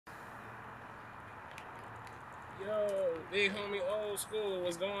Yo, big homie, old school.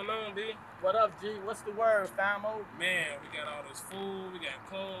 What's going on, B? What up, G? What's the word, famo? Man, we got all this food, we got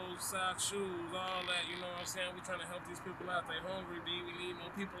clothes, socks, shoes, all that. You know what I'm saying? We trying to help these people out. They hungry, B. We need more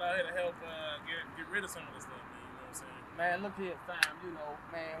people out here to help get rid of some of this stuff, man. You know what I'm saying? Man, look here, fam. You know,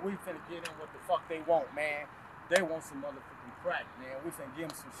 man, we finna get in what the fuck they want, man. They want some motherfucking crack, man. We finna give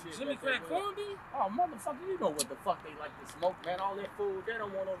them some shit. Jimmy Crack Corn, B? Oh, motherfucker, you know what the fuck they like to smoke, man. All that food, they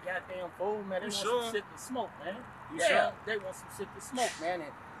don't want no goddamn food, man. They want some shit to smoke, man. They want some shit to smoke, man.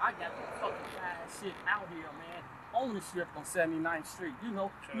 And I got the fucking fine shit out here, man. On the strip on 79th Street. You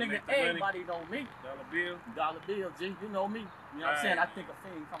know, nigga, everybody know me. Dollar Bill. Dollar Bill, G. You know me. You know what I'm saying? I think a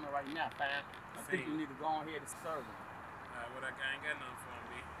fiend coming right now, fam. I think you need to go on here to serve him. Alright, well, I ain't got nothing for him,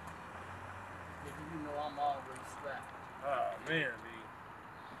 B. Nigga, you know I'm always strapped. Oh, man, B.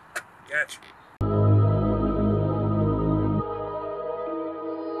 Got you.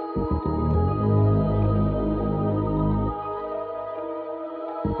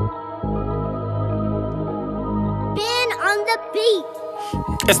 On the beat.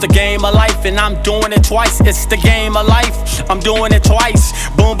 It's the game of life and I'm doing it twice. It's the game of life, I'm doing it twice.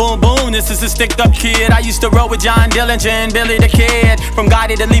 Boom, boom, boom, this is a sticked up kid. I used to roll with John Dillinger and Billy the Kid. From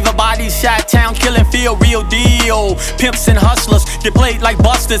Gotti to leave a body, shot town, killing field, real deal. Pimps and hustlers get played like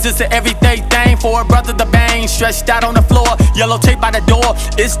busters. It's an everyday thing for a brother to bang. Stretched out on the floor, yellow tape by the door.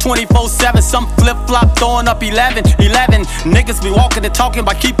 It's 24/7, some flip-flop throwing up 11. Niggas be walking and talking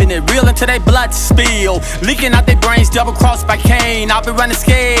by keeping it real until they blood spill. Leaking out their brains, double-crossed by Kane. I've been running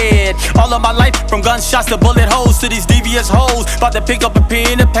scared all of my life, from gunshots to bullet holes to these devious hoes. About to pick up a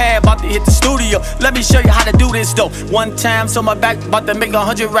pen and pad, about to hit the studio. Let me show you how to do this though. One time, so my back, about to make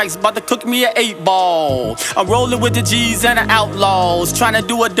 100 racks, about to cook me an 8-ball. I'm rolling with the G's and the outlaws, trying to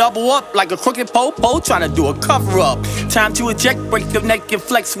do a double up like a crooked po-po, trying to do a cover up. Time to eject, break the neck and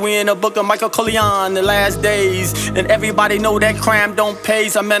flex. We in a book of Michael Corleone, the last days, and everybody know that crime don't pay.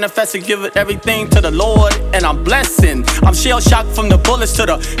 I manifest and give it everything to the Lord, and I'm blessing. I'm shell shocked from the bullets to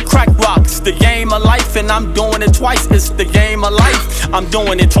the crack rocks. The game of life and I'm doing it twice. It's the game of life, I'm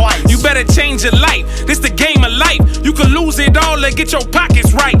doing it twice. You better change your life, this the game of life. You can lose it all and get your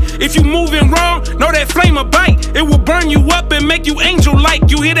pockets right. If you moving wrong, know that flame will bite. It will burn you up and make you angel-like.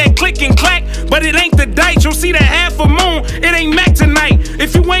 You hear that click and clack, but it ain't the dice. You'll see that half a moon, it ain't Mac tonight.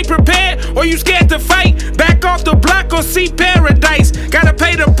 If you ain't prepared or you scared to fight, back off the block or see paradise. Gotta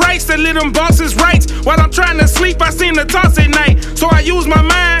pay the price to live them bosses' rights. While I'm trying to sleep, I seem to toss at night. So I use my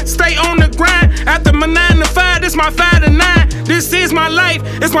mind, stay on the grind. After my 9 to 5, this my 5 to 9. This is my life,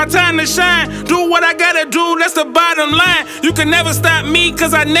 it's my time to shine. Do what I gotta do, that's the bottom line. You can never stop me,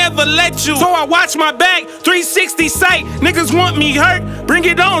 cause I never let you. So I watch my back, 360 sight. Niggas want me hurt, bring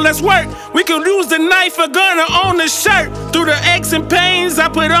it on, let's work. We can use the knife or gun or on the shirt. Through the aches and pains, I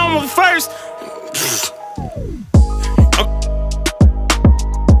put on first.